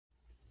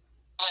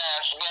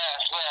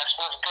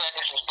What's good?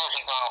 This is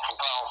Busy Bone from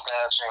Bone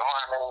Thugs and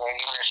Harmony, and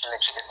you're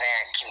listening to the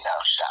Van Keto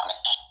Show.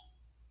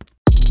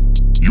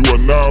 You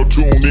are now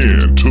tuned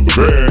in to the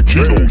Van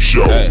Keto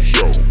Show.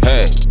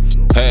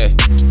 Hey,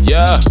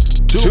 yeah.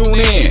 Tune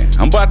in,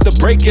 I'm about to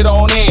break it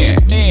on in.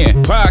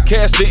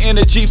 Podcast the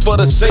energy for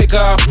the sake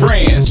of our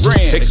friends.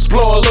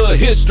 Explore a little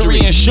history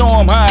and show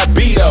them how I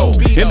beat oh.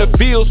 In the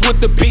fields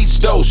with the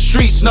beats though,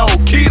 streets no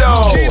keto.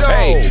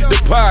 Hey, the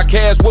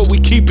podcast where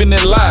we keeping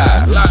it live.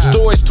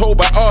 Stories told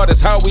by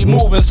artists, how we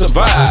move and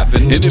survive.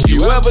 And if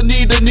you ever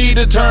need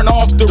to turn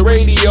off the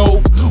radio,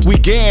 we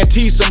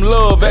guarantee some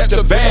love at the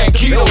Van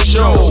Keto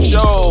Show. With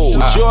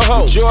your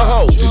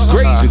host, the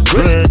great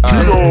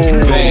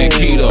Van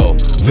Keto.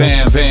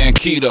 Van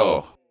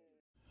Keto.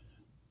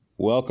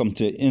 Welcome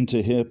to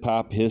Into Hip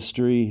Hop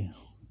History,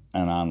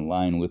 and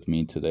online with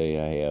me today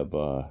I have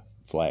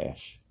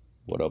Flash.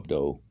 What up,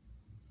 though?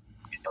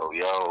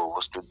 Yo,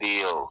 what's the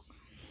deal?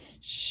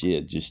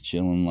 Shit, just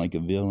chilling like a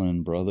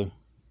villain, brother.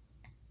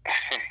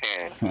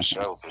 For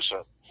sure.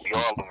 We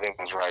all the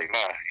villains right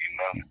now, you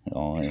know.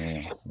 Oh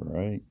yeah,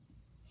 right.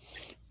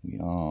 We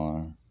all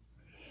are.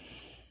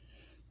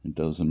 It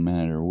doesn't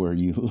matter where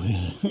you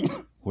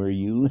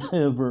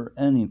live, or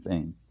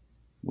anything.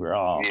 We're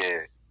all.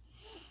 Yeah.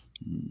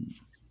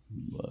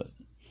 But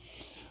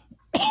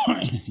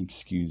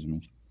excuse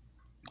me.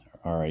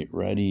 All right,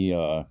 ready?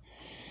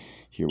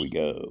 Here we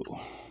go.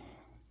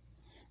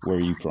 Where are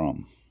you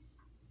from?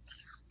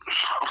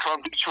 I'm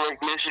from Detroit,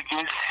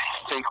 Michigan.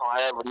 Finkel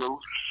Avenue.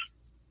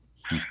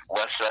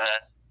 West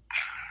Side.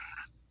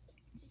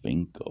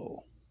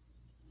 Finkel.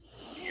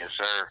 Yes,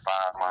 sir.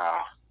 5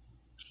 miles.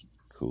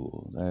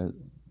 Cool.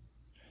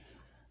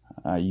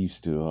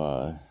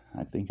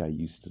 I think I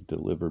used to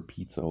deliver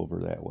pizza over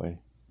that way.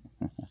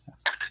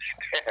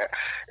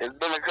 It's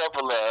been a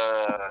couple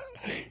of,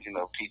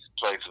 pizza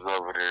places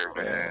over there,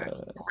 man.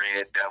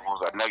 Red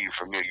Devils. I know you're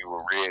familiar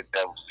with Red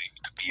Devils. They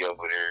used to be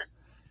over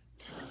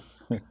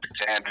there.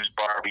 Sanders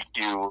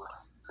Barbecue,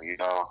 you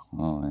know.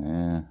 Oh,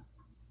 yeah.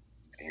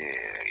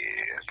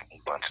 Yeah. A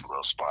bunch of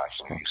little spots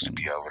that used to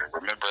be over there.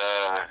 Remember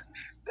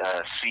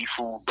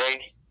Seafood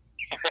Bay?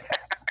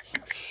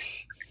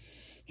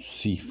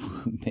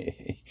 Seafood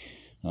Bay.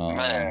 Oh,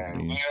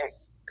 man.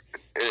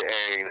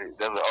 Hey,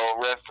 there's an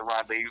old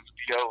restaurant they used to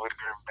be over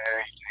there,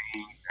 man.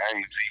 I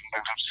ain't seen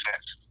them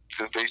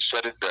since they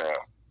shut it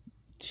down.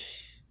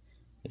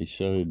 They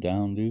shut it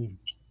down, dude?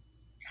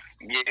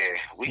 Yeah,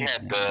 we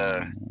had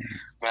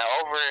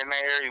over in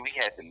that area, we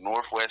had the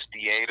Northwest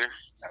Theater.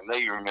 I know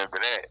you remember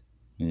that.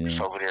 Yeah.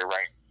 It's over there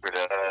right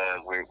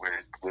where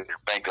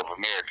Bank of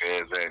America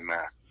is at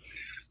now.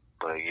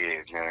 But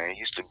yeah, man, it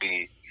used to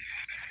be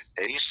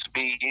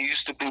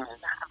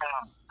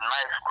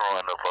nice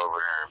growing up over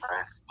there,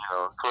 man. You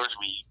know, of course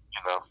we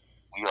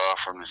all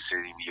from the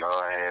city, we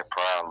all had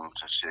problems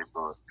and shit,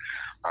 but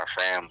our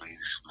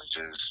families was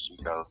just,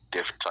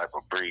 different type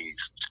of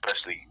breeds,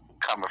 especially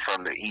coming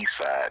from the east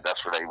side.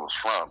 That's where they was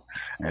from.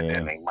 And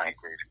then they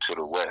migrated to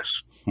the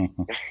west.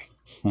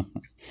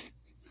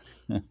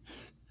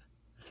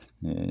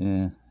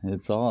 Yeah,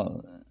 it's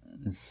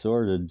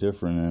sort of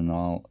different in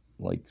all,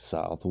 like,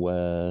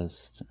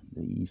 Southwest,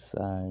 the east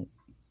side.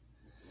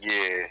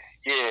 Yeah.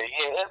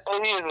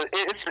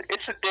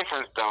 It's a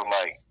difference though.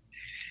 Like,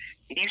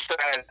 east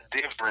side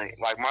is different.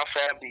 Like, my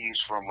family is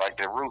from, like,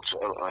 the roots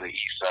of the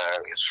east side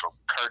is from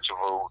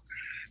Kercheval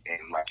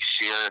and, like,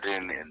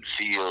 Sheridan and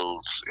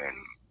Fields and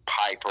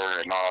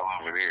Piper and all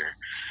over there.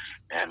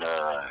 And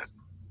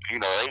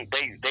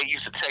they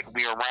used to take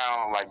me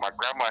around. Like, my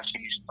grandma,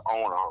 she used to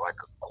own a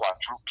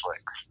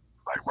quadruplex,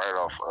 like right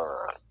off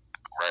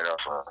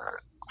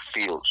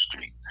Field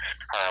Street.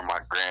 Her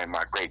and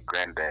my great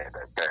granddad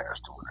that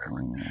passed or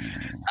whatever.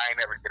 I ain't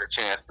never get a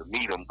chance to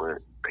meet them, but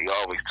they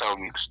always told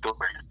me the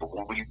story. But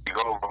when we used to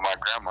go over to my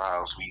grandma's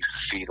house, we used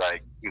to see,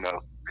 like, just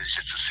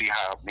to see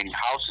how many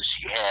houses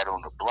she had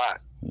on the block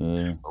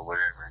or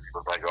whatever. It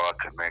was like all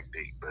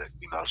connected, but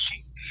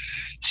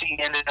she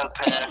ended up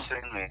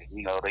passing, and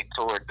they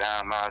tore it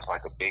down. Now it's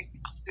like a big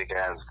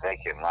ass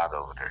vacant lot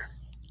over there.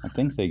 I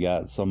think they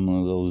got some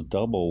of those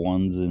double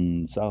ones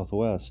in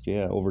Southwest,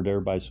 over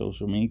there by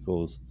Social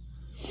Micos.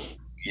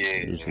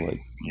 Yeah. There's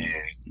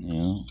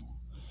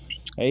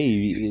Hey,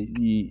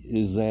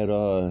 is that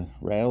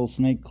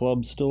Rattlesnake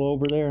Club still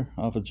over there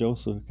off of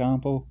Joseph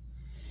Campo?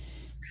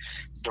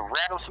 The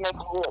Rattlesnake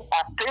Club?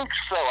 I think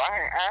so.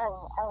 I don't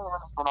really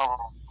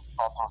know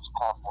about Joseph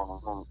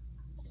Campo,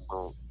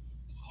 but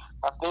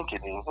I think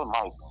it is. It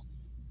might be.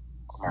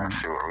 I'm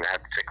not sure. We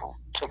have to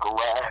take a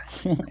ride.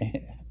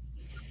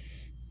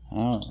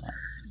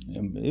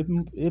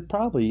 It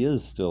probably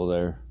is still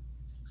there.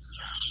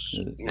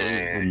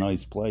 It's a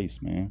nice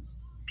place, man.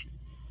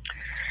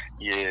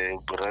 Yeah,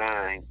 but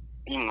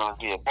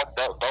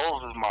but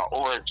those is my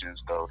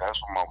origins though. That's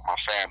where my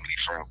family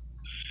from.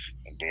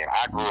 And then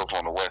I grew up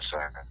on the west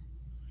side,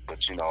 but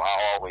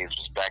I always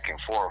was back and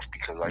forth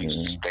because I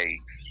used to stay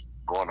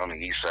going on the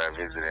east side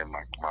visiting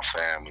my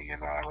family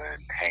and all,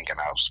 and hanging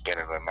out,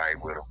 spending the night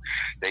with them.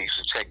 They used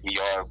to take me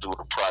all through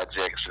the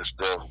projects and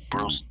stuff,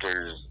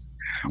 Brewster's,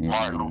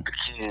 Martin Luther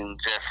King,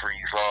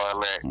 Jeffries, all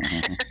that.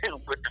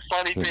 But the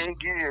funny thing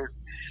is,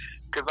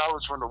 because I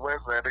was from the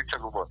West Side, they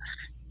talk about,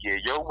 yeah,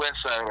 your West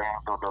Side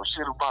don't know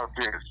shit about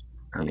this.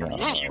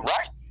 Yeah, you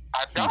right.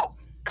 I don't.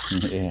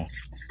 Yeah.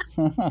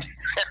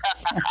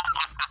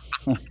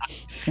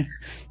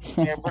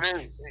 Yeah, but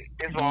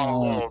it's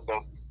all love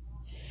though,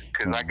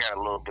 because I got a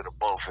little bit of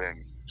both in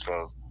me.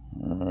 So.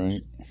 All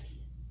right.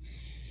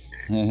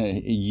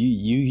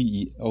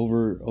 You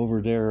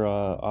over there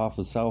off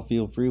of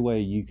Southfield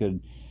Freeway, you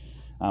could,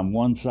 on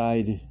one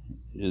side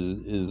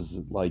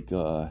is like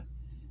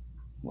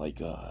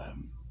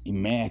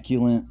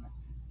immaculate.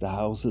 The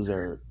houses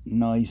are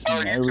nice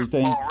and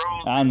everything.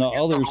 On the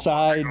other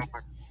side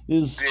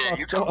is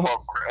you talking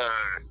about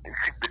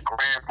the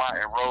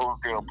Grandma and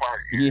Rosedale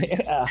Park.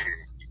 Yeah.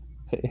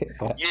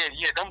 Yeah.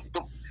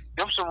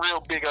 Them some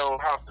real big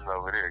old houses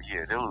over there.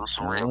 Yeah, there was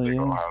some real big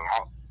old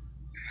houses.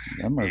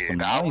 Them are some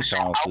nice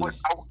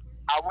houses.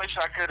 I wish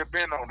I could have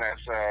been on that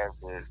side,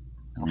 but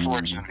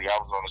unfortunately, I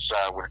was on the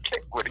side where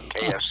the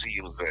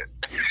KFC was at.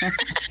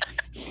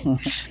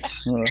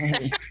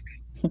 Right.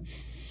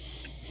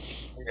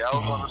 Yeah, I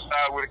was on the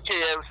side where the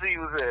KFC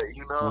was at.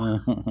 You know,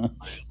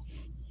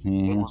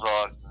 it was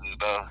all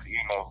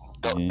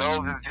those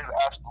are just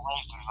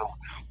aspirations of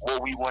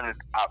what we wanted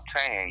to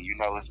obtain. You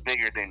know, it's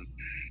bigger than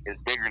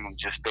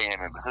just staying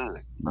in the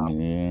hood. You know?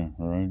 Yeah,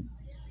 right.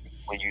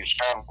 When you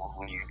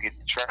get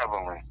to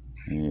traveling,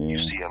 you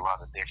see a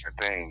lot of different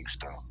things,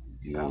 though.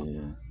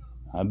 Yeah.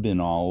 I've been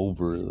all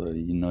over the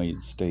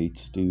United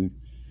States, dude.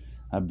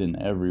 I've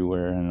been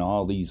everywhere, and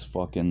all these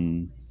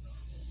fucking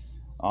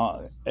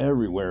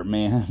everywhere,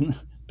 man.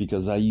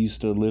 Because I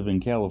used to live in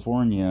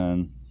California,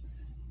 and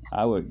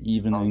I would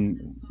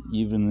even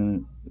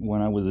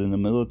when I was in the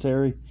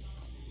military.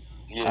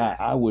 Yeah.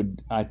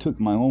 I took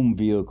my own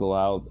vehicle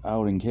out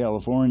in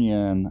California,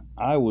 and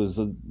I was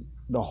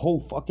the whole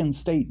fucking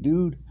state,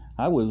 dude.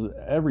 I was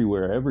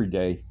everywhere every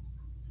day.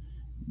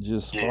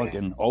 Just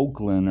fucking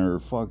Oakland or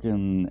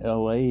fucking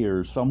LA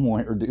or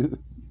somewhere, dude.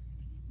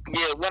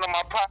 Yeah, one of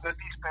my partners,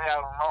 he stay out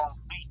in Long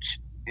Beach,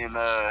 and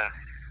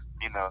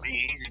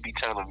he used to be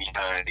telling me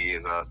how it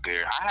is out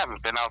there. I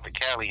haven't been out to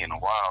Cali in a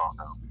while,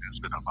 though. It's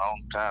been a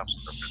long time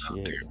since I've been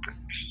out there. But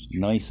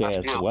nice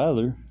ass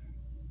weather.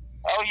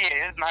 Oh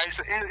yeah, it's nice.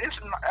 It's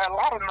a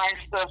lot of nice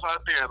stuff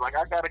out there. Like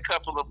I got a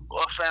couple of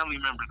family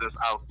members that's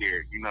out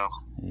there, and they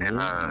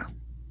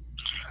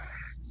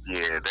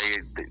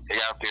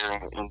out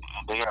there.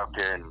 They out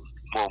there. And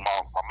well,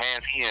 my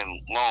man's here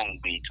in Long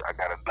Beach. I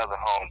got another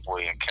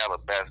homeboy in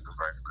Calabasas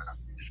right now,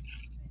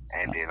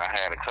 and then I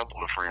had a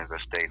couple of friends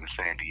that stayed in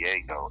San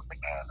Diego and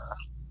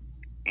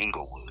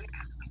Inglewood,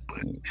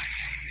 but.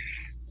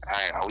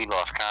 We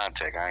lost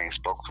contact. I ain't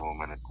spoke to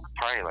him in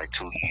probably like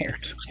 2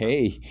 years.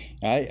 Hey,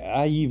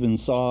 I even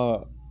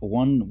saw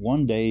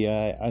one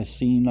day I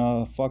seen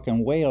a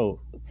fucking whale,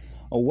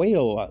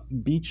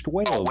 beached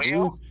whale,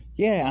 dude.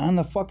 Yeah, on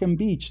the fucking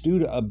beach,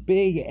 dude, a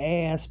big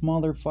ass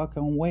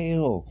motherfucking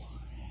whale.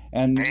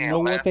 And you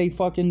know what they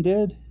fucking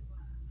did?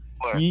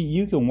 What?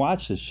 You can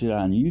watch this shit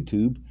on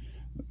YouTube.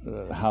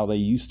 How they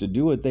used to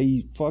do it?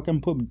 They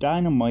fucking put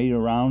dynamite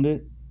around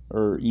it,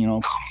 or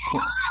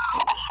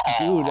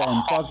dude,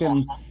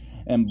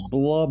 and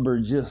blubber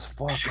just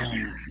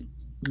fucking.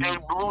 They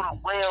blew the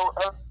whale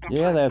up.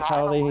 Yeah, that's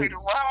how they.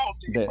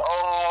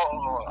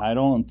 I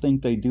don't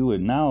think they do it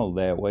now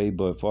that way,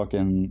 but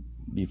fucking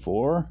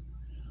before,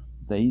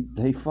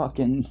 they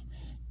fucking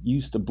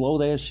used to blow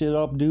that shit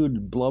up,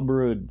 dude.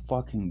 Blubber would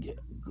fucking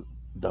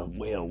the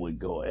whale would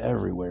go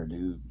everywhere,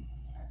 dude.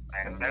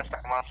 Man, that's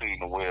time I seen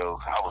the whale,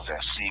 I was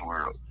at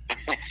SeaWorld.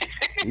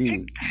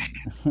 And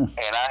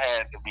I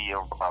had to be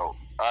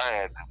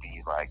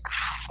like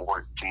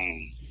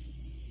 14.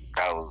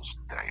 That was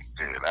a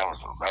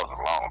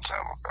long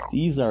time ago.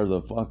 These are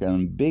the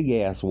fucking big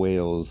ass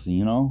whales,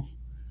 Yeah.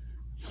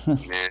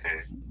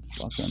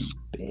 Fucking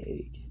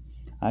big.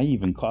 I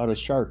even caught a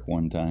shark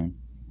one time.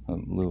 A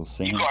little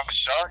sand. You caught a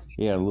shark?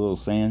 Yeah, a little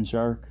sand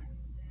shark.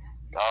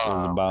 It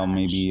was about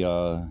maybe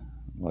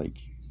like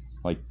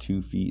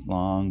 2 feet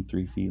long,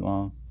 3 feet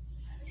long.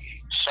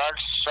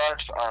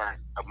 Sharks are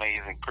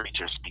amazing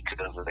creatures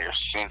because of their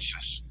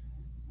senses.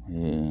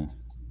 Yeah.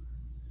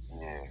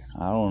 Yeah.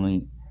 I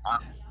don't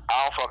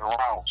fuck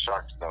around with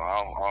sharks though.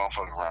 I don't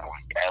fuck around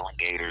with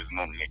alligators,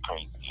 none of that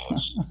crazy shit.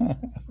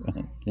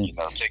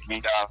 Take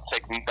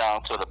me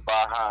down to the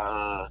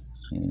Baja,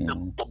 the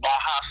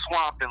Baja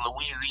Swamp in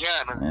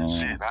Louisiana and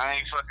shit. I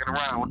ain't fucking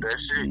around with that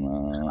shit. I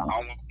don't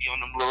want to be on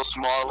them little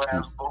small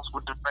ass boats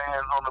with the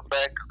fans on the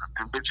back, cause if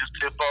the bitches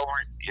tip over,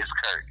 it's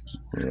crazy.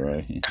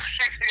 Right.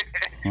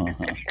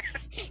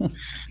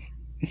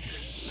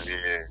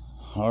 Yeah.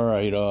 All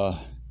right.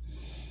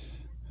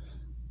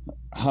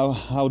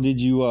 How did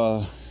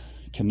you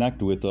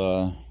connect with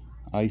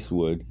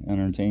Icewood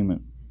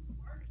Entertainment?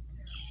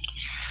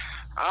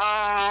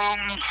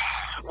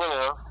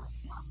 Well,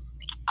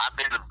 I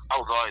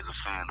was always a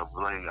fan of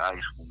Blaine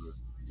Icewood,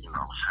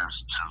 since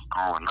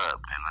growing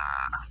up,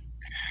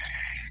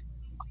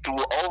 and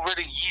over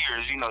the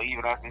years,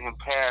 even after him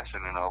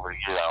passing, and over the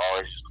years, I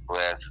always used to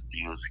blast the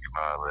music and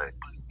all that.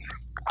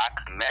 I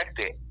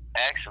connected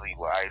actually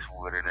with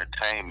Icewood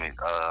Entertainment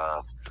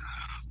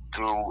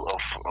through a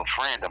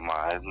friend of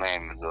mine. His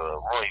name is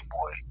Roy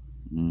Boy.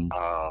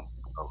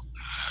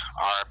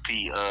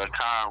 R.P.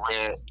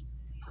 Conrad.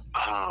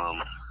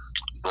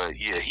 But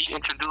yeah, he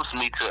introduced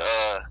me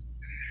to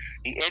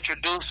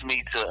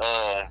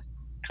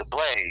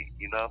Blade,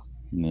 you know?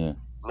 Yeah.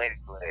 Lady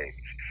Blade.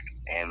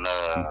 And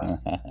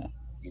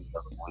you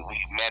know, we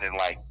met in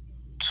like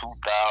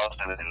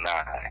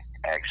 2009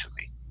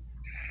 actually.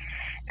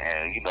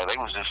 And you know, they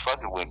was just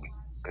fucking with me.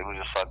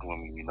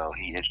 You know,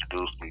 he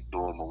introduced me to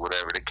him or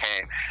whatever. They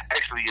came.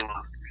 Actually,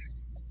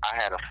 I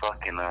had a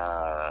fucking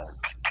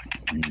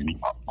open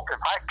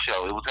mic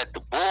show. It was at the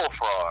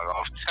Bullfrog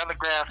off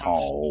Telegraph.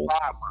 Oh,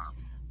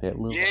 that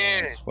little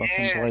fucking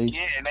place.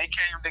 Yeah, and they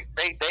came.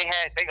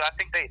 I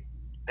think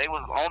they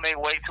was on their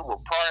way to a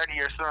party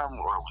or something,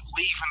 or was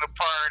leaving the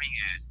party,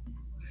 and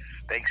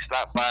they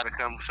stopped by to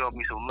come show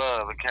me some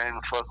love and came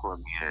to fuck with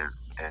me.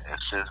 And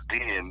since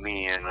then,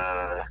 me and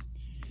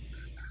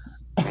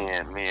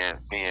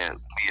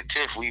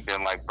Tiff, we've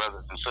been like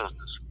brothers and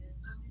sisters.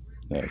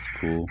 That's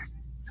cool.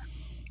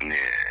 Yeah.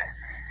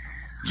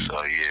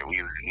 So yeah,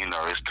 you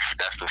know,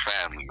 that's the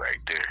family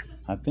right there.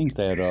 I think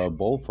that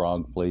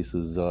Bullfrog place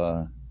is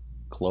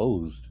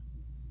closed.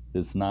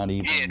 It's not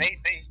even. Yeah,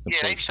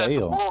 they shut the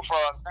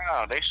Bullfrog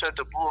down. They shut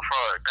the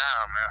Bullfrog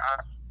down, man.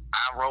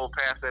 I rolled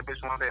past that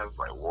bitch one day. I was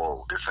like,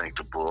 whoa, this ain't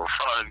the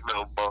Bullfrog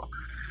no more.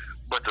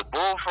 But the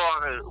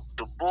Bullfrog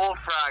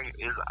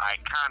is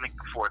iconic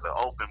for the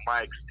open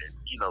mics, and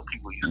you know,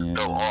 people used to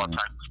throw all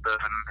types of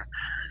stuff in there.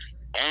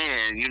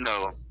 And you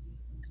know,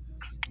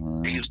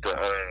 they used to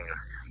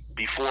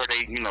before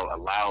they, you know,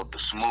 allowed the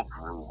smoke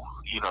rule,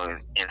 you know,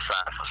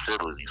 inside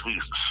facilities, we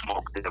used to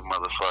smoke that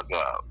motherfucker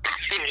up.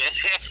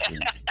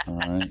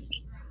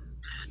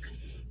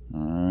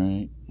 All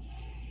right.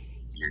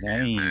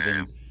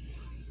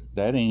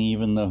 That ain't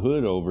even the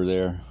hood over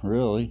there,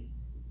 really.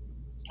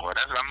 Well,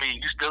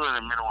 you're still in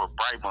the middle of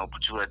Brightmont,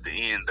 but you at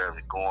the end of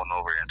it going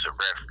over into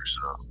Redford,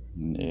 so.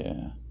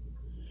 Yeah.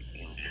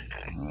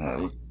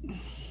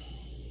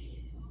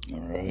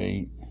 All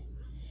right.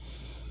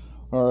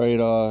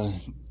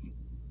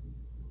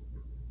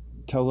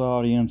 Tell the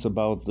audience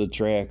about the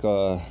track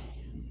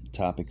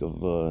topic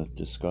of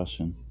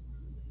discussion.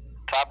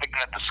 Topic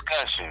of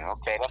discussion.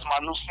 Okay, that's my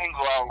new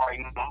single out right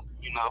now.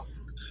 You know,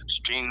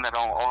 streaming it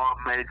on all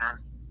major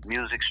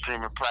music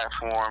streaming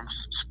platforms,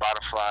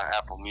 Spotify,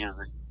 Apple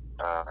Music.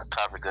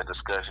 Topic of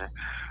discussion.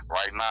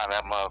 Right now,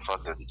 that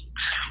motherfucker is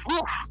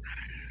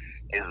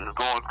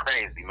going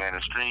crazy, man.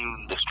 The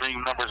stream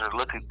numbers are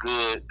looking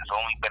good. It's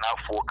only been out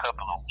for a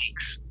couple of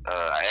weeks.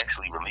 I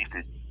actually released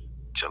it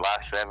July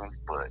 7th,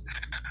 but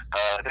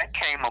that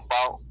came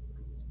about.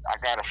 I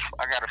got a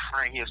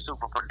friend. He's a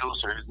super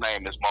producer. His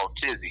name is Mo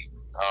Tizzy.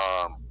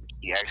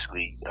 He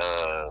actually,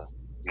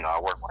 you know, I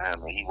work with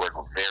him, and he worked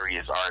with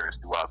various artists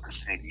throughout the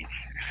city.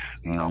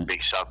 You know,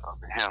 big shout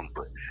out to him.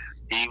 But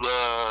he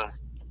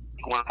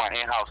one of my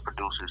in-house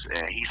producers,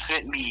 and he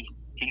sent me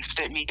a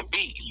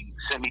beat. He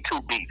sent me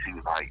 2 beats. He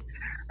was like,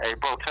 "Hey,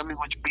 bro, tell me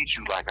which beats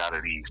you like out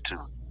of these 2."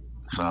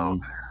 So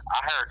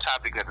I heard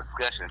topic of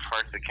discussion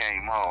first it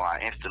came on. I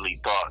instantly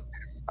thought,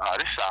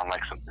 this sounds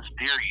like some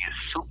mysterious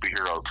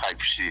superhero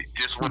type shit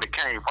just when it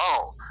came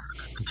on.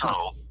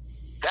 So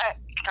that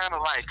kind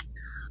of like,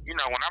 you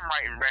know, when I'm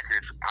writing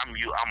records,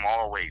 I'm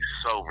always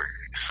sober.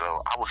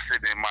 So I was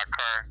sitting in my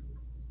car,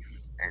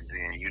 and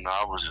then, you know,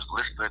 I was just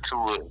listening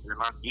to it.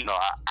 And I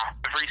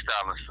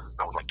freestyling since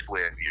I was like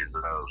 12 years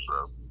old. So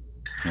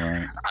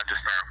I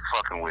just started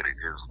fucking with it.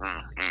 Just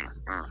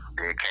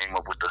Then came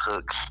up with the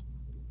hooks.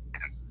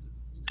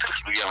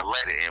 Just we gotta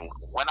let it. And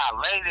when I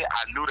let it,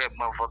 I knew that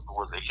motherfucker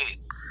was a hit.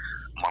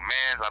 My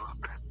man,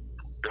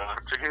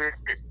 to hear it,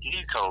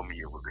 he told me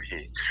it was a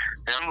hit.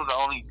 That was the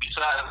only,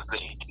 besides the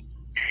he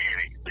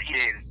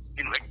didn't,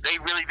 you know, they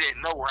really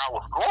didn't know where I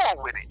was going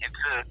with it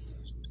until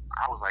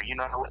I was like, you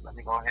know what, let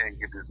me go ahead and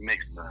get this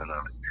mix done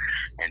of it.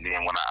 And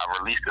then when I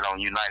released it on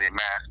United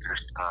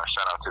Masters,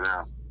 shout out to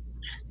them.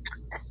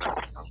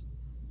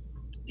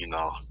 You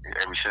know,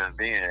 ever since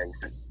then,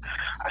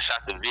 I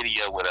shot the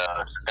video with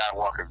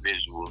Skywalker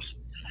Visuals.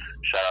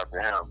 Shout out to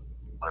him.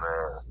 But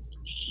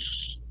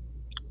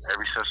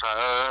ever since I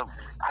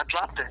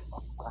dropped it,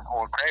 I'm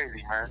going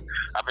crazy, man.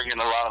 I've been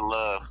getting a lot of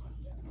love.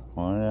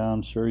 Well, yeah,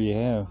 I'm sure you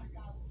have.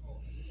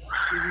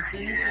 Yeah,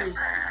 man, it's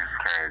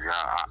crazy.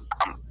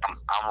 I'm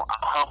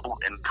humble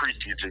and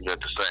appreciative at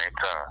the same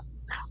time.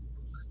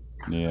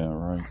 Yeah,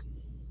 right.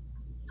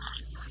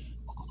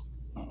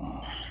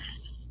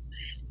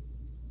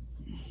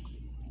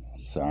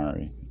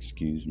 Sorry,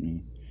 excuse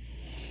me.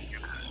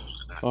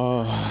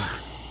 Who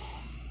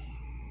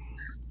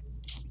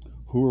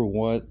or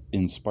what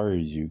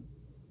inspires you?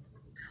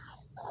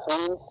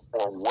 Who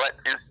or what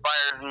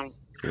inspires me?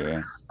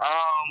 Yeah.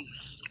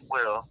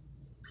 Well,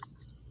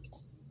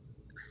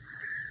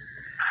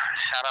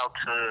 shout out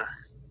to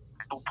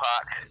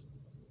Tupac,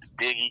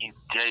 Biggie,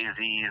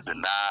 Jay-Z, the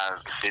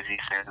Nas, the 50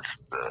 Cents,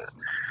 the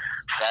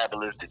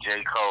Fabulous, the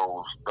J.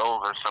 Cole's.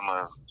 Those are some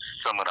of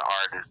some of the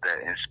artists that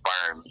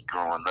inspired me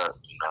growing up.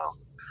 You know,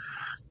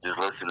 just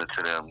listening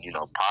to them. You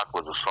know, Pac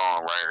was a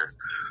songwriter,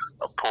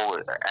 a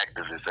poet, an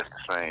activist at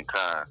the same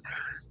time,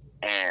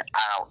 and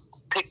I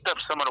picked up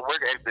some of the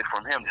work ethic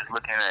from him just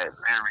looking at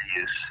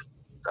various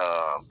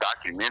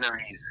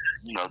documentaries.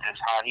 You know,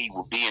 just how he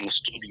would be in the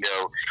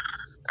studio,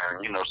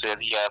 and you know, said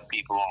he had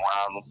people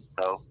around him. You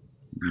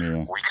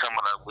know, we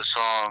coming up with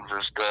songs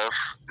and stuff,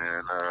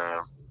 and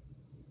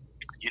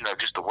you know,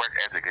 just the work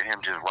ethic of him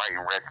just writing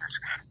records,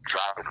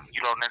 dropping them. You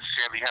don't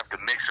necessarily have to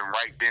mix them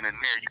right then and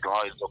there. You can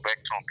always go back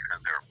to them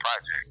because they're a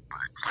project.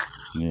 But,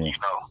 you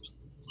know,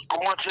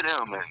 going to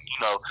them and, you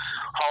know,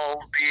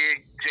 Hov,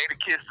 Big,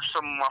 Jadakiss are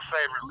some of my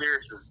favorite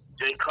lyricists.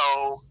 J.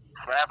 Cole,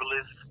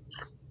 Fabulous.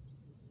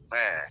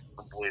 Man,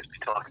 the boys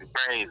be talking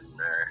crazy,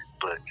 man.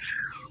 But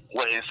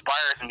what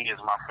inspires me is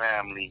my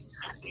family,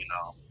 you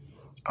know.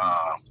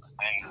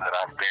 Things that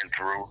I've been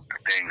through,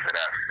 the things that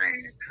I've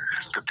seen,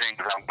 the things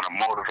that I'm going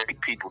to motivate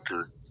people to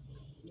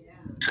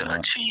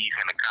achieve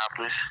and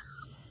accomplish.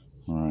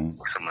 Right.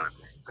 Some of the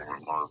things that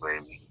would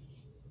motivate me.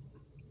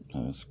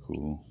 That's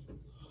cool.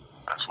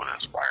 That's what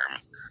inspired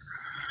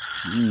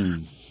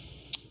me.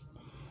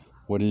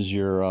 What is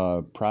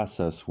your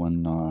process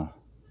when,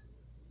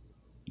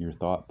 your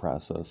thought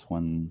process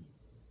when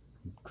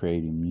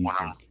creating music?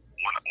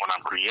 When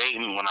I'm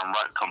creating, when I'm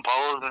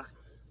composing?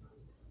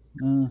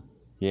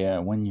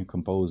 Yeah, when you're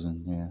composing,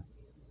 yeah.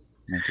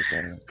 Make it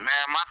better.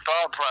 Man, my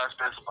thought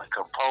process when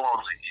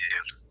composing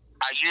is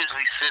I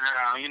usually sit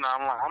down, you know,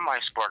 I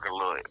might spark a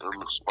little blood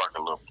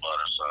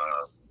or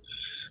something.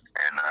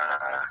 And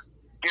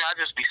you know, I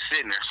just be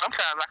sitting there.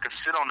 Sometimes I can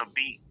sit on the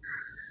beat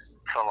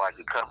for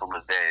like a couple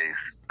of days.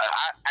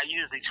 I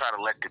usually try to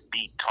let the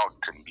beat talk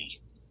to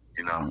me,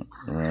 you know.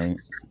 Right.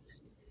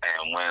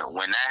 And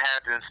when that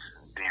happens,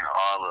 then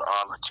all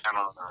the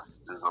channels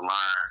is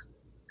aligned.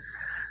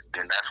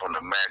 Then that's when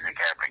the magic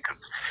happens,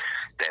 because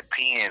the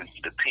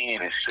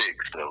pen is sick,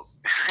 so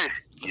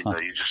you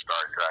know, you just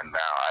start jotting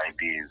down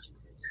ideas.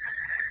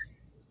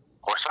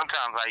 Or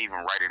sometimes I even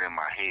write it in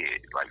my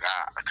head. Like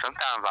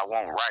sometimes I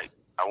won't write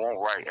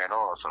at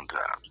all.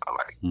 Sometimes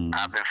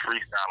I've been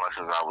freestyling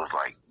since I was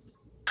like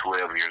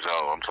 12 years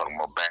old. I'm talking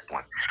about back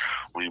when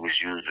we was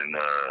using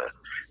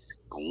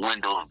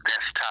Windows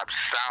desktop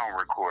sound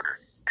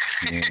recorder.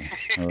 Yeah,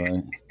 all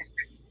right.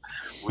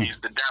 We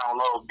used to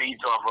download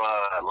beats off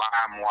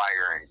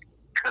LimeWire and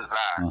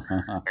Kazaa,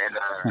 and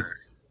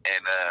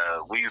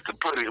we used to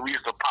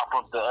pop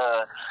up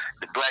the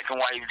black and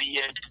white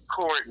VH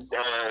camcorders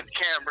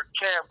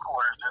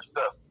and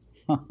stuff.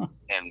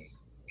 And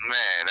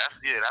man,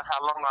 that's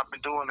how long I've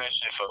been doing that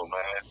shit for,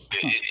 man.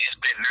 It's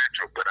been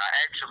natural, but I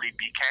actually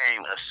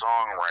became a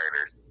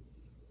songwriter.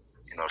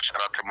 You know,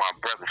 shout out to my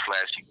brother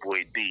Flashy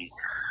Boy D.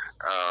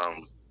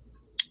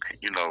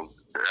 You know,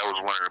 that was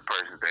one of the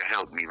persons that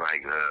helped me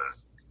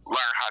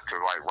learn how to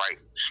write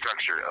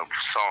structure of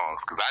songs,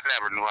 because I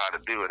never knew how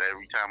to do it.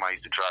 Every time I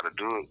used to try to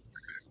do it,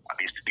 I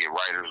used to get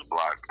writer's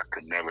block. I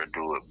could never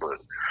do it, but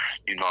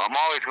you know, I'm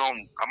always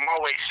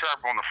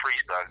sharp on the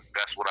freestyle.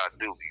 That's what I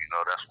do. You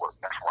know, that's where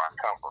I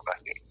come from.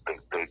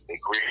 That's the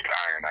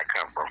gridiron I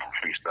come from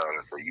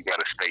freestyling. So you got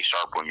to stay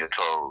sharp on your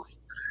toes,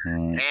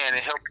 and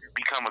it helps you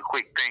become a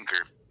quick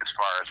thinker as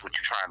far as what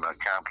you're trying to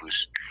accomplish.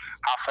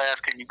 How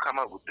fast can you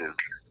come up with this?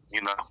 You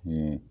know,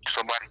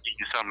 somebody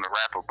give you something to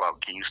rap about.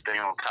 Can you stay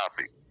on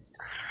topic?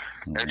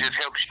 That just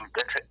helps you.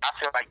 I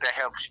feel like that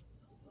helps you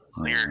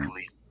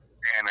lyrically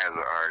and as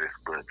an artist.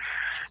 But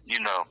you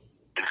know,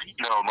 if you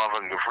know a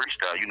motherfucker can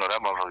freestyle, you know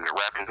that motherfucker can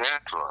rap his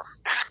ass off.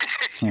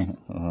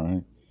 All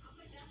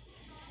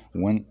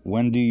right.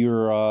 When do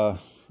your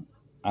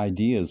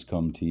ideas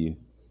come to you?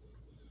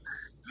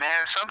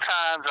 Man,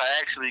 sometimes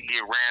I actually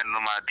get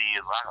random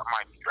ideas. I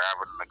might be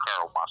driving in the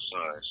car with my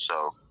son,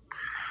 so.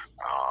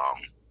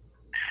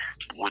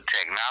 With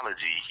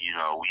technology, you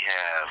know, we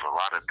have a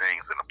lot of things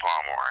in the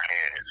palm of our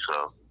hand. So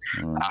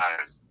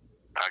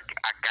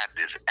I got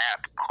this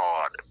app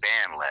called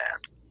BandLab.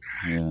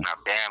 Now,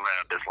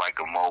 BandLab is like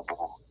a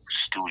mobile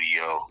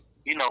studio.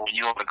 You know,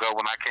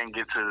 when I can't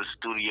get to the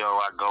studio,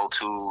 I go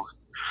to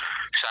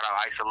shout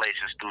out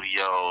Isolation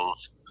Studios,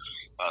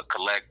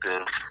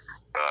 Collective,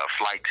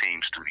 Flight Team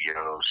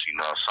Studios, you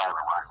know,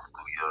 Songwriting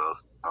Studios.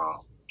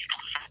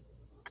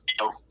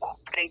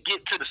 Can't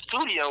get to the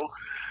studio,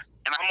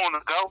 and I'm on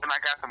the go, and I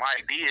got some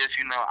ideas.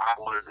 You know,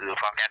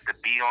 if I got the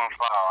beat on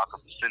file, I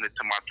could send it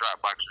to my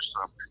Dropbox or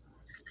something,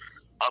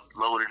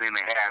 upload it in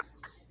the app,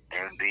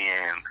 and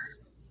then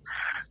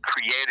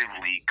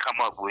creatively come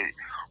up with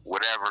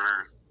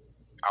whatever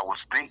I was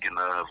thinking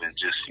of, and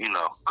just, you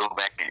know, go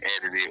back and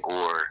edit it,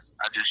 or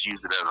I just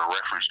use it as a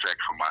reference track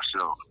for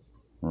myself.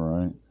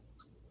 Right.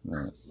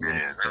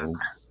 Yeah.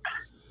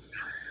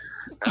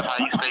 That's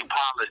how you stay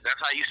polished. That's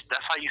how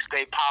you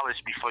stay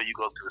polished before you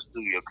go to the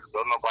studio. Because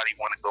don't nobody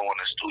want to go in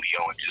the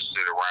studio and just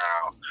sit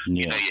around. Yeah.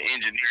 You know, your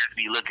engineers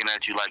be looking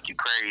at you like you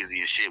crazy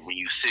and shit when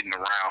you sitting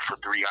around for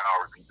 3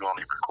 hours and you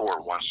only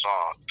record one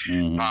song.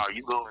 No,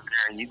 you go in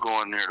there and you go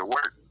in there to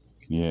work.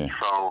 Yeah.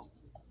 So,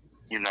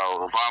 you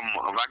know, if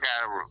I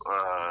got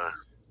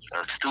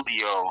a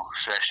studio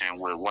session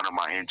with one of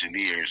my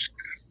engineers,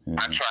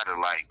 I try to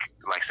like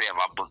say if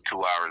I book 2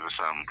 hours or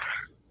something,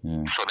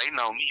 so they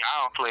know me.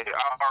 I don't play.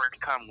 I already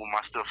come with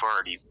my stuff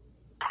already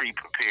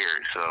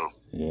pre-prepared. So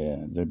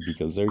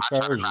because they're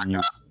charging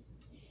you.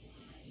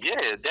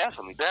 Yeah,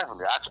 definitely. I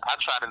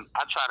try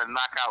to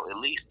knock out at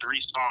least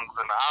 3 songs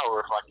in an hour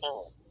if I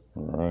can.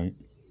 Right.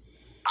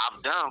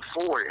 I've done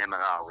 4 in an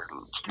hour.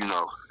 You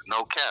know,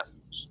 no cap.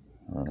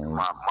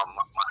 Right.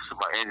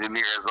 My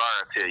engineer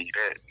Zara tell you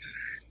that.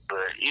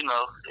 But you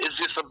know, it's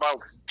just about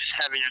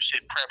having your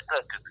shit prepped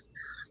up.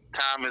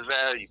 Time is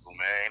valuable,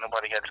 man. Ain't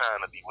nobody got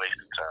time to be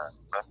wasting time.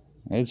 You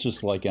know? It's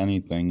just like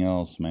anything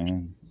else,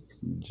 man.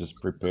 Just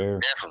prepare.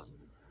 Definitely.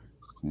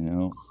 You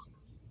know,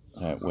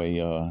 that way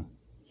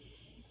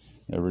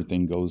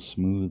everything goes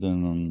smooth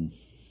and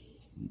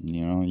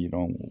you know, you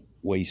don't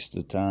waste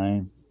the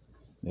time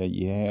that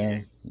you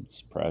have.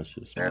 It's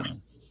precious,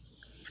 man.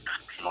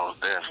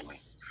 Most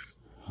definitely.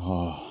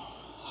 Oh,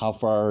 how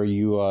far are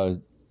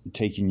you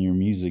taking your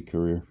music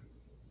career?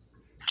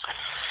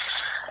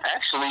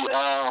 Actually,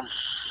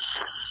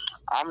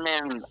 I'm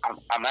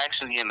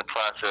actually in the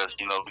process.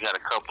 You know, we got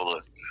a couple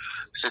of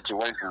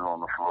situations on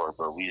the floor,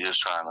 but we just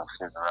trying to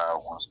figure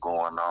out what's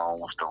going on,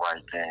 what's the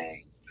right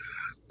thing.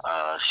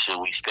 Should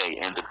we stay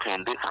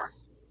independent?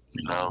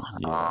 You know,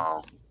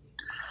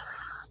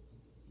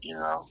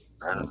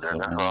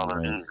 that's all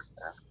it is.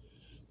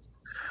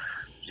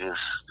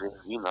 Just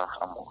you know,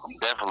 I'm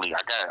definitely.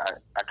 I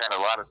got a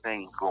lot of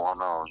things going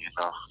on. You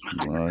know.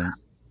 Right.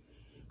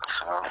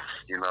 So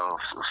you know,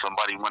 if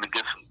somebody want to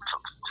get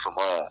some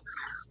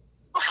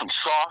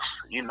sauce.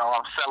 You know,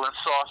 I'm selling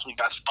sauce. We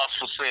got sauce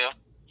for sale.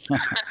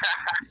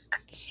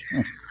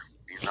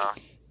 You know,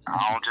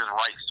 I don't just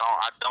write songs.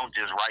 I don't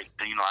just write.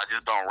 You know, I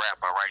just don't rap.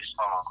 I write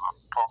songs. I'm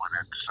poet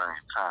at the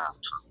same time.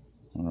 So.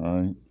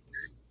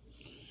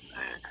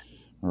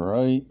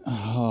 Right.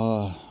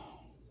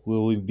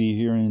 Will we be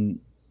hearing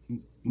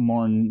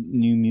more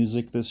new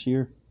music this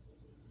year?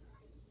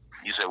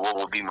 You said what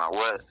will be my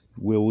what?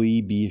 Will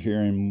we be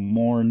hearing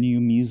more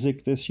new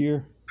music this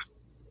year?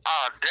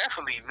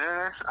 Definitely,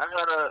 man. I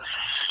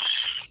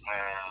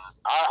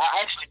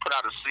actually put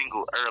out a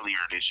single earlier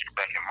this year,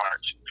 back in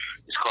March.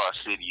 It's called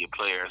City of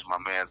Players. My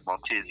man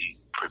Montizzi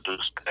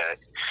produced that.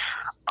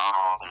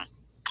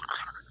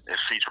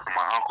 It's featuring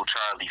my uncle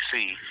Charlie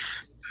C.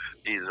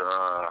 He's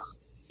a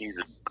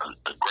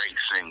great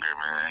singer,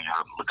 man. You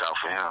have to look out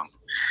for him.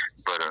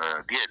 But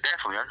yeah,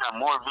 definitely, I got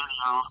more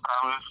videos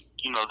coming.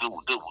 You know,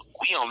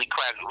 we only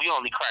cracked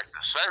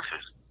the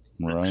surface.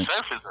 Right. The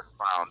surface is the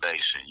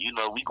foundation. You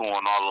know, we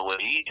going all the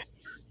way in.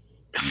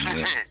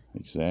 Yeah,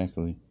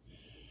 exactly.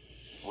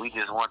 We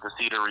just want to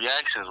see the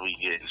reactions we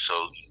get. So,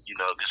 you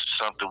know, this is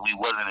something we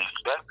wasn't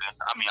expecting.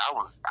 I mean,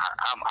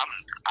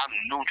 I'm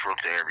neutral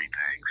to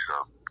everything.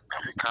 So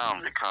if it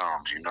comes, it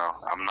comes. You know,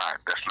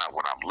 that's not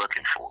what I'm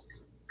looking for.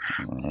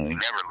 Right. We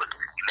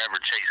never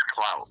chase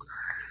clout.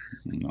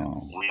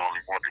 No. We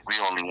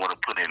only want to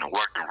put in the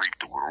work and reap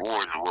the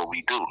rewards of what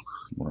we do.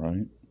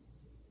 Right.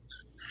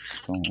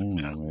 So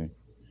anyway,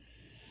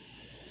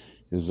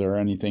 is there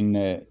anything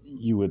that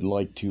you would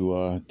like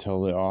to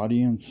tell the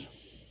audience?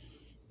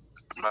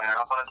 Man,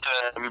 I want to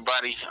tell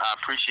everybody I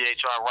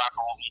appreciate y'all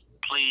rocking with me.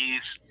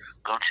 Please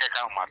go check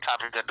out my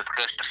Topic of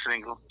Discussion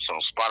single. It's on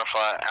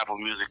Spotify, Apple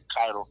Music,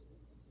 Tidal.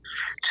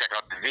 Check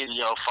out the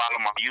video. Follow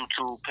my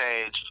YouTube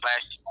page,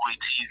 Flashy Boy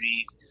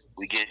TV.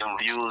 We getting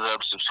views up,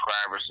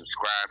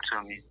 subscribe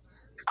to me.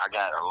 I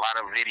got a lot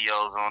of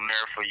videos on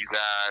there for you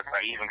guys.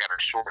 I even got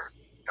a short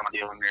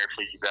video on there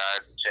for you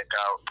guys to check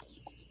out.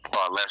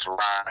 Let's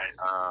Ride.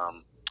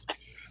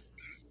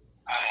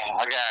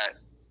 I got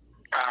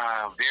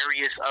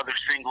various other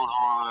singles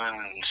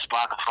on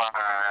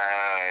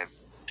Spotify,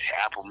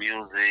 Apple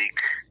Music.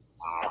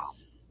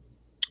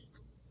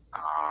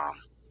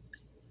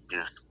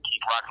 Just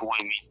keep rocking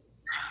with me.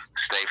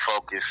 Stay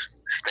focused.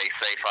 Stay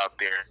safe out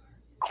there.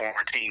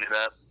 Quarantine it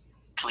up.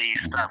 Please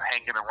stop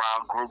hanging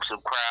around groups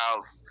of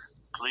crowds.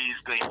 Please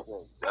stay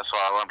safe. That's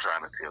all I'm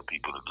trying to tell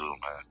people to do,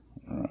 man.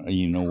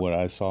 You know what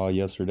I saw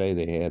yesterday?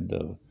 They had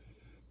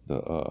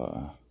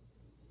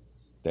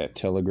that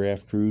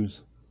telegraph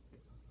cruise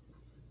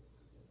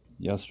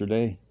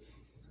yesterday.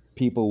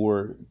 People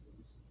were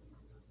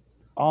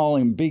all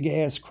in big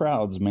ass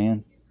crowds,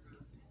 man.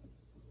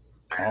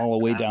 All the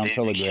way down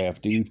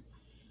Telegraph, dude.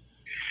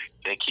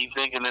 They keep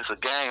thinking it's a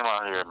game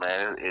out here,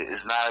 man.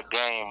 It's not a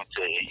game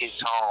until it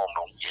hits home.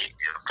 It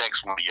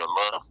affects one of your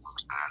loved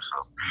ones, man.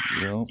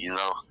 So, you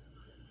know,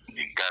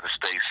 you got to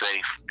stay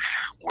safe.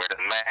 Wear the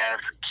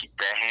mask. Keep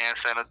that hand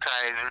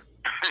sanitizer.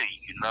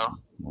 You know.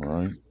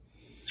 Right.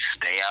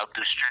 Stay out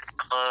the strip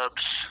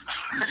clubs.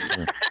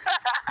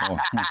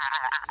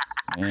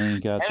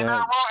 Ain't got that. Ain't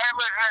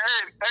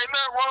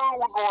nothing wrong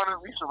with going to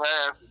see some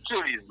ass and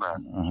titties now.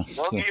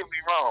 Don't get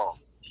me wrong.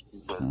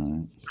 But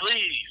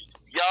please,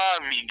 y'all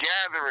be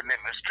gathering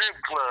in the strip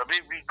club.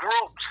 It be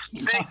groups,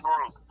 big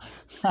groups.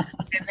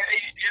 And they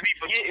just be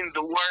forgetting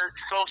the word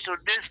social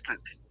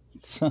distance.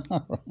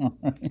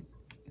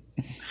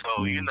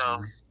 So, you know.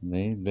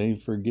 They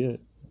forget.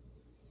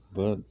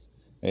 But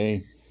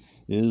Hey,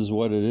 it is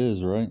what it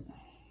is, right?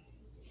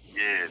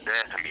 Yeah,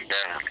 definitely.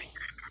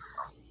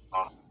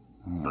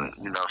 But,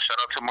 you know, shout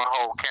out to my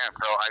whole camp,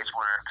 though.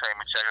 Icewood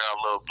Entertainment. Check out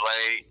Lil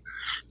Blade.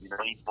 You know,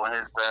 he doing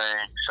his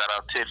thing. Shout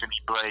out Tiffany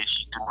Blade.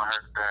 She doing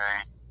her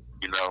thing.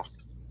 You know.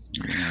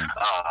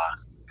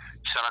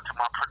 Shout out to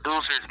my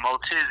producers, Mo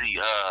Tizzy,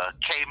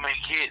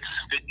 K-Make Hits,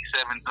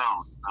 57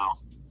 Dudes.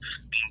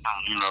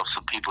 You know,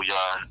 some people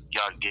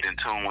y'all get in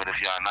tune with if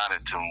y'all not in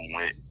tune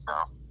with.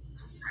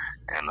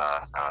 And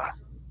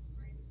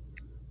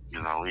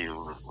you know,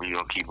 we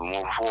gonna keep it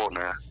moving forward,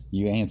 man.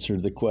 You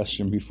answered the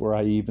question before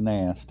I even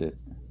asked it.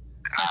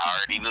 I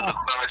already knew the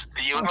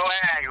question. You know,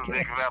 ask,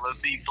 big fella.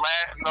 See,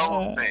 Flash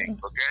knows things,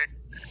 okay?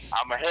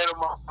 I'm ahead of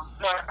my.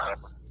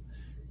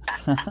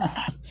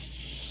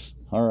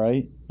 All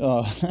right.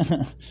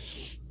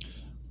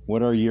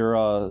 What are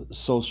your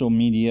social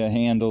media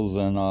handles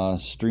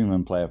and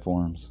streaming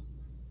platforms?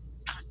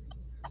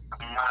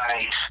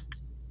 My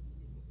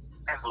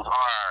handles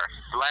are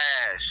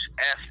Flash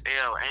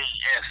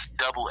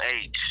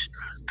FLASHH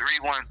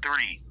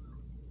 313.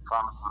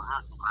 Follow me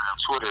on Instagram,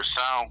 Twitter,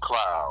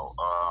 SoundCloud.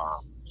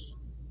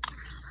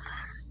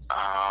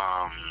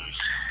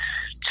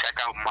 Check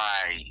out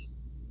my.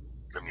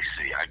 Let me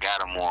see. I got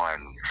them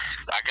on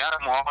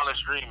all the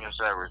streaming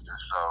services.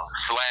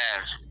 So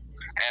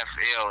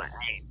 /FLASSAA,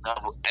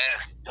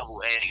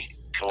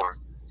 or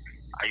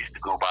I used to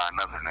go by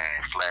another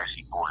name,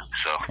 Flashy Boy.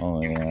 So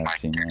you might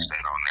catch that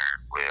on there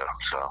as well.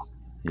 So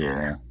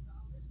yeah,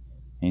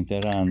 ain't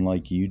that on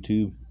like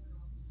YouTube?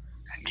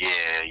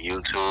 Yeah,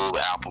 YouTube,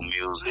 Apple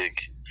Music.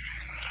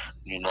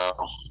 You know,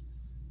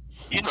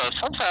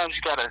 sometimes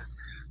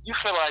you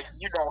feel like,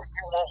 you know,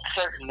 you want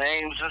certain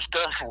names and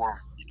stuff.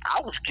 Or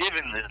I was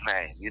given this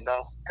name, you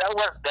know. That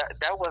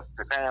was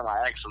the name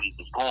I actually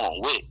was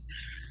going with.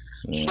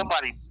 Yeah.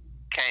 Somebody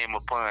came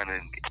upon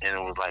and it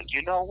was like,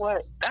 you know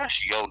what? That's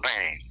your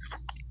name.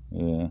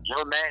 Yeah.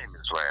 Your name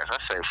is Flash. I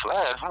say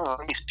Flash. Let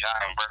me see.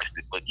 I embraced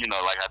it, but you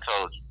know, like I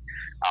told you,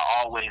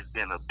 I always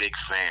been a big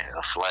fan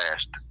of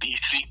Flash, the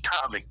DC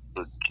comic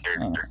book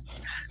character,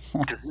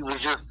 because he was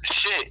just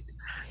shit.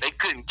 They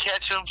couldn't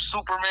catch him.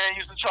 Superman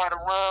used to try to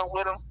run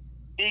with him.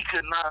 He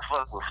could not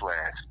fuck with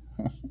Flash.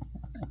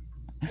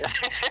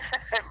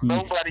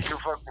 Nobody can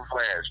fuck with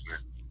Flash,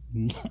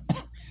 man.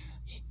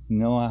 You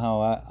know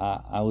how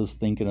I was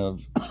thinking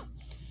of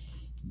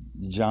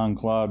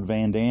Jean-Claude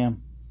Van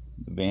Damme,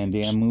 the Van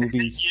Damme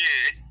movies?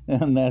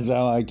 Yeah. And that's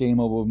how I came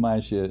up with my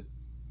shit.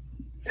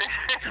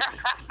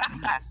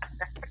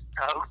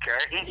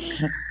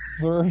 Okay.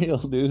 For real,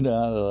 dude.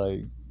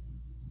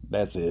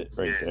 That's it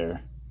right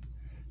there.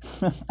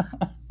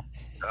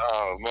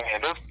 Oh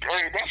man, that's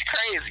crazy.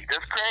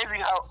 That's crazy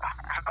how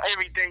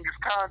everything is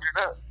conjured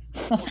up.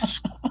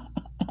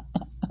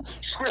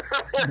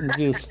 It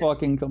just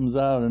fucking comes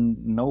out of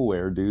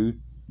nowhere, dude.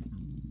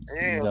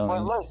 Yeah,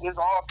 but look, it's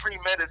all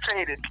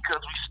premeditated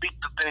because we speak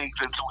the things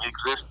into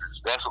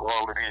existence. That's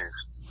all it is.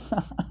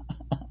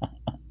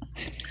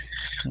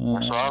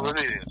 That's all it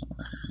is.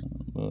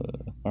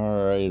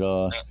 All right.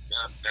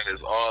 That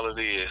is all it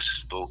is.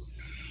 So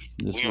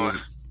we're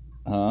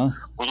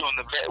on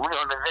the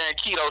Van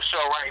Keto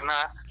show right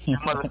now. You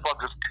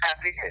motherfuckers tap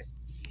in.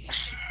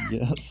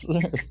 Yes,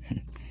 sir.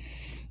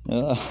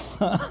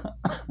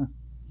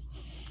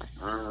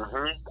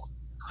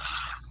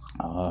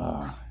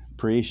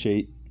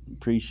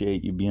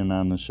 Appreciate you being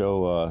on the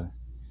show.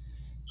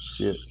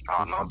 Shit,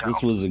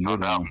 this was a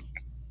good one.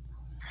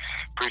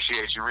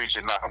 Appreciate you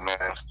reaching out,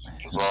 man.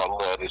 It's all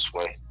love this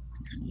way.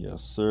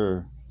 Yes,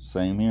 sir.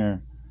 Same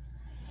here.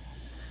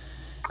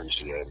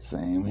 Appreciate it.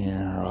 Same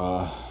here.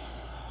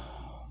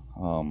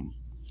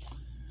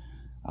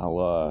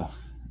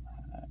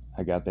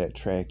 I got that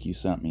track you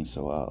sent me,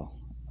 so I'll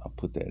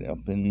put that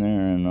up in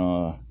there and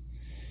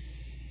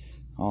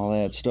all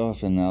that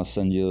stuff, and I'll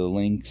send you the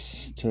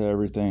links to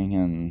everything,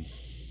 and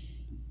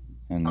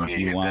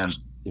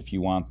if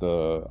you want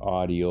the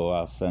audio,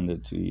 I'll send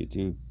it to you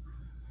too.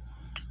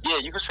 Yeah,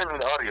 you can send me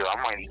the audio. I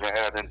might even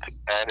add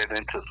it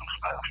into some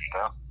stuff, you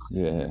know?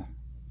 Yeah.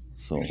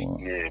 So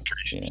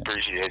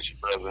appreciate you,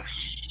 brother.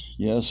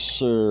 Yes,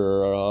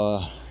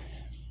 sir.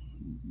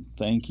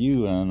 Thank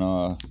you, and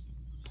I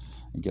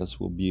guess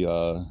we'll be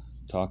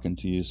talking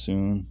to you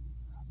soon.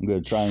 I'm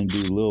gonna try and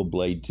do Lil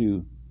Blade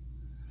too.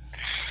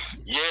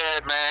 Yeah,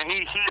 man,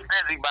 he's a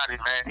busybody,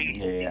 man.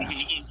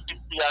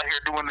 He out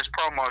here doing this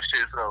promo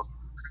shit, so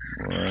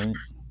right. You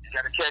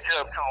gotta catch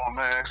up to him,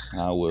 man.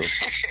 I will.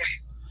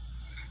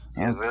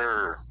 Yes,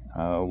 sir.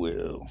 I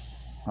will.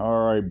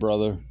 All right,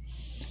 brother.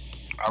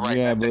 All right,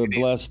 you have a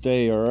blessed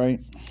day, all right?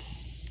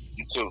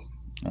 You too.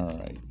 All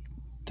right.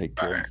 Take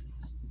care. Right.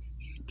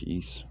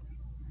 Peace.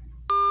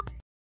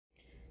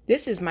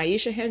 This is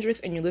Maisha Hendricks,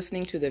 and you're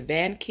listening to The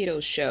Van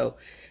Keto Show.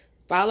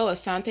 Follow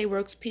Asante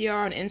Works PR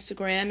on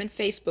Instagram and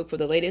Facebook for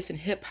the latest in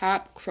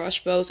hip-hop,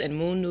 Crossroads, and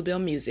Moon Nubile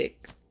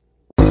music.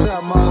 What's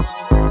up, Mom?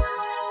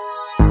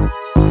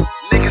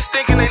 Niggas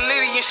thinking they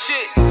litty and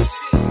shit.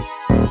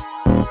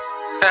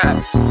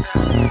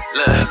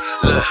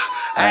 Look.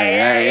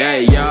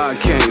 Hey, y'all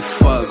can't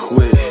fuck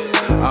with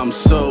it. I'm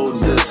so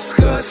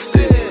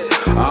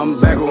I'm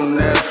back on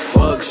that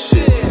fuck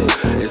shit.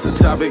 It's the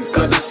topic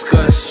of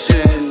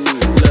discussion.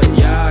 Look,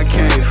 y'all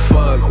can't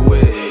fuck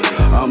with it.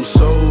 I'm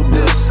so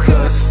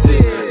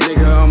disgusted.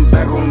 Nigga, I'm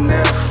back on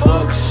that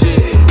fuck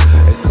shit.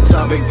 It's the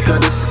topic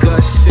of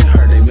discussion.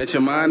 Heard they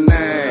mention my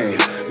name.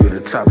 You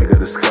the topic of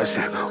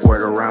discussion.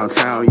 Word around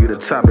town, you the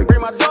topic.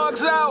 Bring my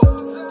dogs out.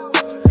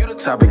 You the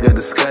topic of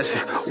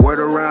discussion. Word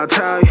around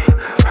town.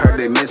 Heard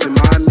they mention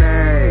my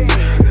name.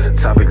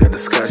 Topic of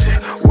discussion.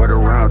 Word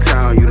around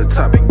town, you the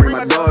topic. Bring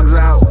my dogs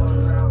out.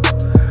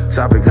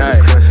 Topic of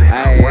discussion.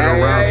 Word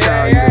around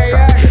town, you the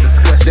topic of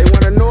discussion. They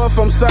wanna know if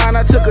I'm signed.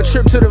 I took a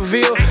trip to the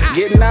Ville.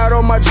 Getting out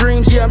on my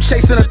dreams, yeah, I'm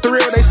chasing a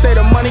thrill. They say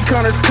the money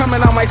counter's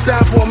coming, I might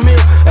sign for a meal.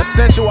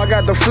 Essential, I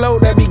got the flow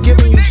that be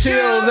giving you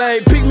chills.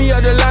 Hey, pick me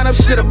up the lineup,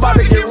 shit about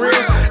to get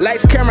real.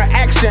 Lights, camera,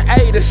 action,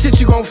 ayy, the shit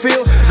you gon'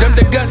 feel. Them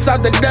the guts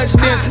out the Dutch,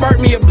 then spark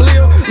me a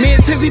blill. Me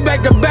and Tizzy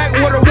back to back,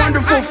 what a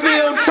wonderful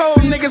feel.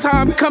 Told niggas how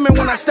I'm coming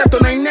when I stepped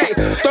on their neck.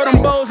 Throw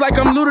them bows like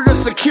I'm looted to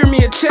secure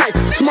me a check.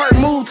 Smart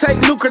move,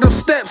 take lucrative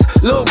steps.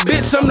 Little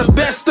bitch, I'm the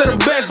best of the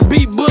best.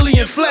 Beat, bully,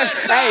 and flesh.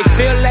 Ayy,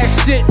 feel that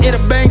shit,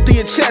 it'll bang through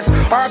your chest.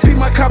 RP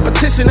my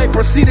competition, they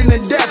proceeded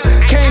in death.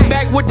 Came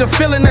back with the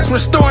feeling that's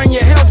restoring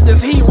your health.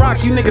 This heat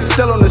rock, you niggas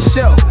still on the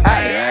shelf.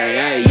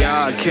 Ayy,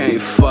 y'all can't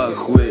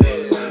fuck with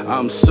it.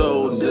 I'm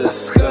so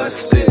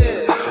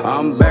disgusted.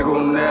 I'm back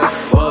on that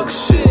fuck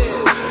shit.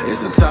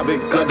 It's the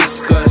topic of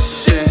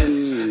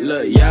discussion.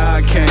 Look,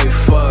 y'all can't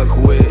fuck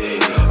with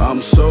it. I'm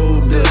so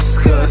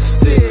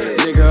disgusted.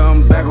 Nigga,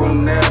 I'm back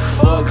on that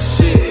fuck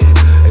shit.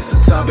 It's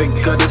the topic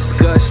of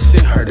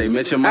discussion. Heard they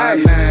mention my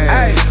name.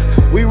 Ay,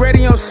 we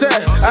ready on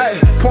set. Ay,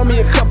 pour me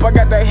a cup, I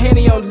got that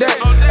Henny on deck.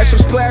 Extra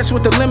splash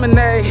with the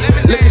lemonade.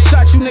 Lick a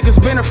shot, you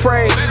niggas been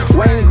afraid.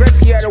 Wayne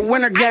Gretzky at a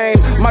winter game.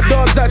 My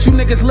dogs out, you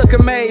niggas look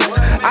amazed.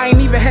 I ain't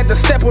even had to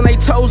step on they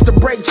toes to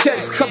break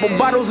checks. Couple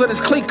bottles of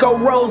this Clico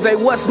Rose. Hey,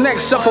 what's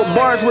next? Shuffle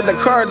bars with the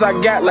cards I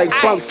got like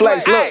Funk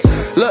Flex.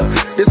 Look,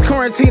 this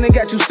quarantine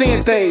got you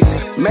seeing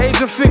things.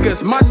 Major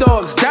figures, my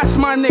dogs, that's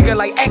my nigga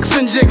like X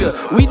and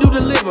Jigga. We do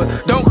deliver,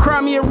 don't cry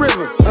me a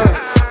river.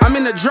 I'm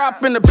in the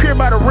drop in the pier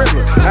by the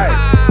river. Ay,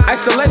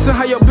 isolation,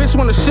 how your bitch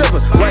wanna shiver.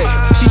 Wait,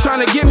 she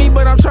tryna get me,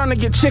 but I'm tryna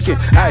get chicken.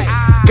 Ay,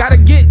 gotta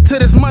get to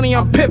this money,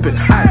 I'm pippin'.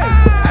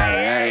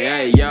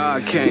 Ay,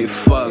 y'all can't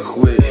fuck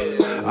with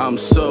it. I'm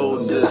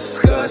so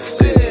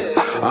disgusted.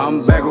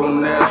 I'm back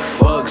on that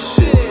fuck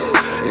shit.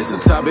 It's the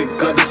topic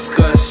of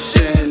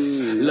discussion.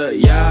 Look,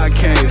 y'all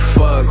can't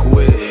fuck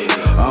with it.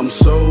 I'm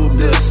so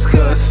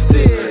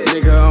disgusted.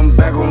 Nigga, I'm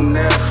back on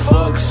that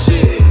fuck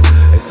shit.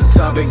 It's the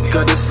topic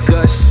of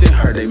discussion.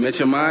 Heard they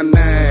mention my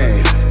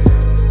name.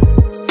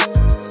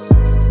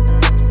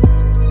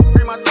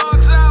 Bring my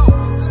dogs out.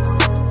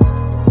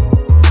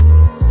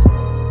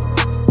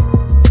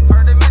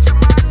 Heard they mention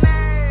my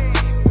name.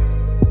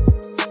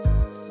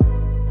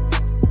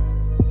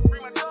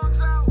 Bring my dogs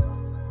out.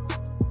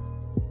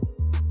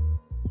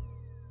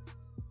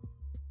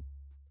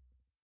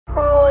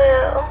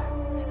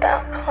 Royal,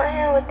 stop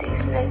playing with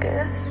these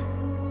niggas.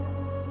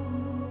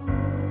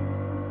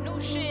 New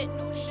shit.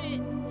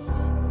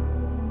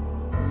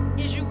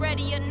 Is you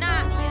ready or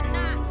not?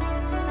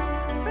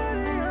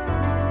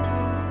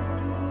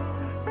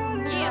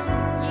 Yeah.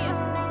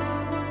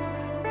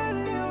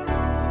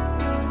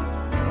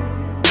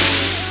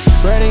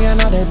 Ready or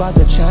not, they bout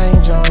to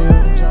change on you.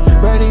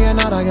 Ready or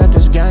not, I got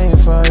this game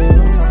for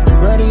you.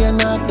 Ready or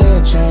not,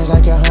 they'll change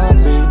like a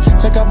heartbeat.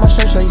 Take off my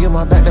shirt, show you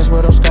my back, that's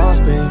where those scars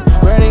be.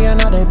 Ready or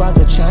not, they bout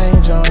to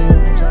change on you.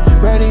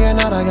 Ready or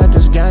not, I got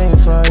this game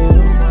for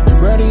you.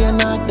 Ready or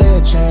not,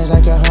 they'll change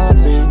like a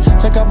heartbeat.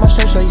 Take off my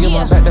shirt, show you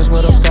my back, that's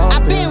where those scars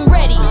be. I've been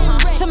ready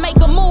to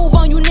make a move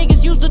on you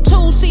niggas. Use the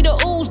tools, see the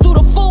ooze, do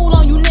the fool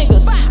on you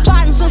niggas.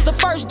 Plotting since the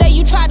first day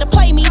you tried to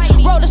play me.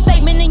 Wrote a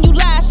statement and you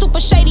lied,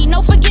 super shady,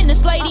 no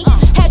forgiveness, lady.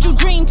 Had you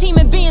dream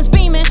teaming, beings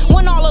beaming.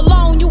 When all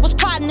alone you was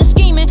plotting and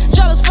scheming.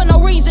 Jealous for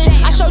no reason,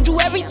 I showed you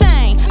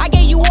everything. I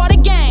gave you all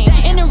the game,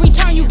 and in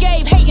return you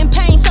gave hate and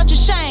pain, such a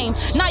shame.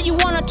 Now you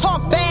wanna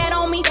talk bad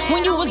on me.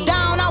 When you was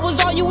down, I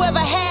was all you ever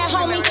had,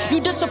 homie. You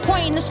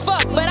disappointing as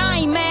fuck, but I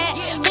ain't mad.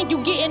 Think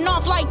you getting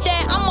off like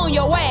that, I'm on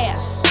your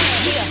ass.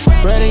 Yeah.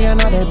 Ready or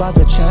not, they bout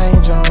to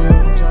change on you.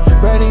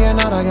 Ready or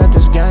not, I got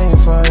this game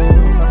for you.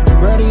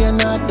 Ready or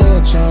not,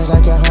 they'll change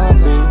like a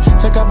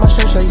heartbeat. Take off my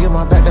shirt, show you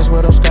my back, that's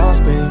where those scars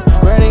be.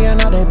 Ready or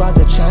not, they bout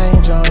to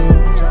change on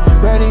you.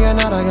 Ready or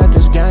not, I got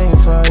this game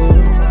for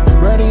you.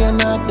 Ready or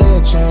not,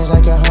 they'll change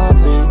like a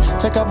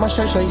heartbeat. Take off my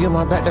shirt, show you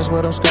my back, that's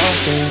where those scars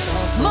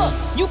be. Look,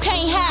 you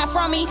can't hide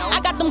from me. I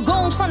got them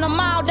goons from the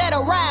mile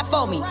that'll ride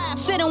for me.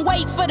 Sit and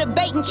wait for the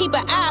bait and keep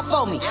an eye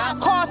for me.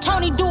 Call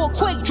Tony, do a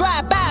quick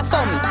drive-by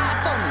for me.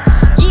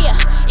 Yeah,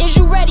 is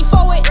you ready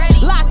for it?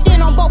 Locked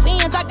in on both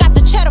ends, I got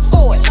the cheddar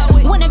for it.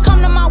 When it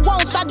come to my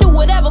wants, I do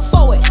whatever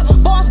for it.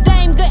 Boss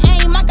Dame, good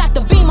aim, I got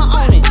the beamer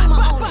on it.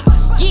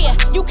 Yeah,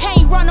 you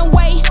can't run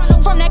away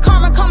from that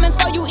karma coming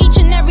for you each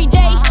and every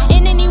day.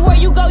 And anywhere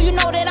you go, you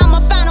know that I'ma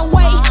find a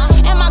way.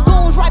 And my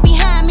goons right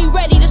behind me,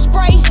 ready to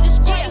spray.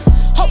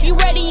 Hope you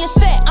ready and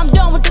set, I'm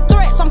done with the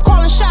threats. I'm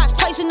calling shots,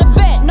 placing the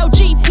bet, no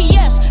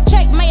GPS.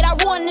 Checkmate, I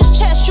won this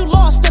chess.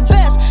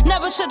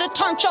 should've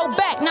turned your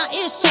back, now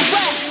it's a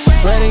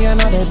wrap. Ready or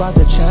not, they bout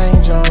to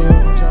change on you.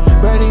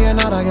 Ready or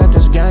not, I got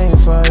this game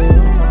for you.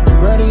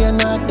 Ready or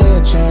not,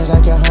 they'll change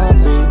like your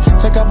heartbeat.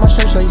 Take off my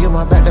shirt, show you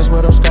my back, that's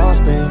where those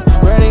scars be.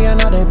 Ready or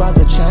not, they bout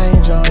to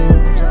change on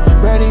you.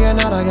 Ready or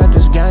not, I got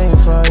this game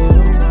for you.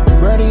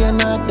 Ready or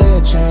not,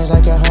 they'll change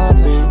like your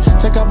heartbeat.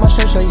 Take off my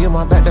shirt, show you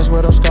my back, that's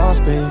where those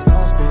scars be.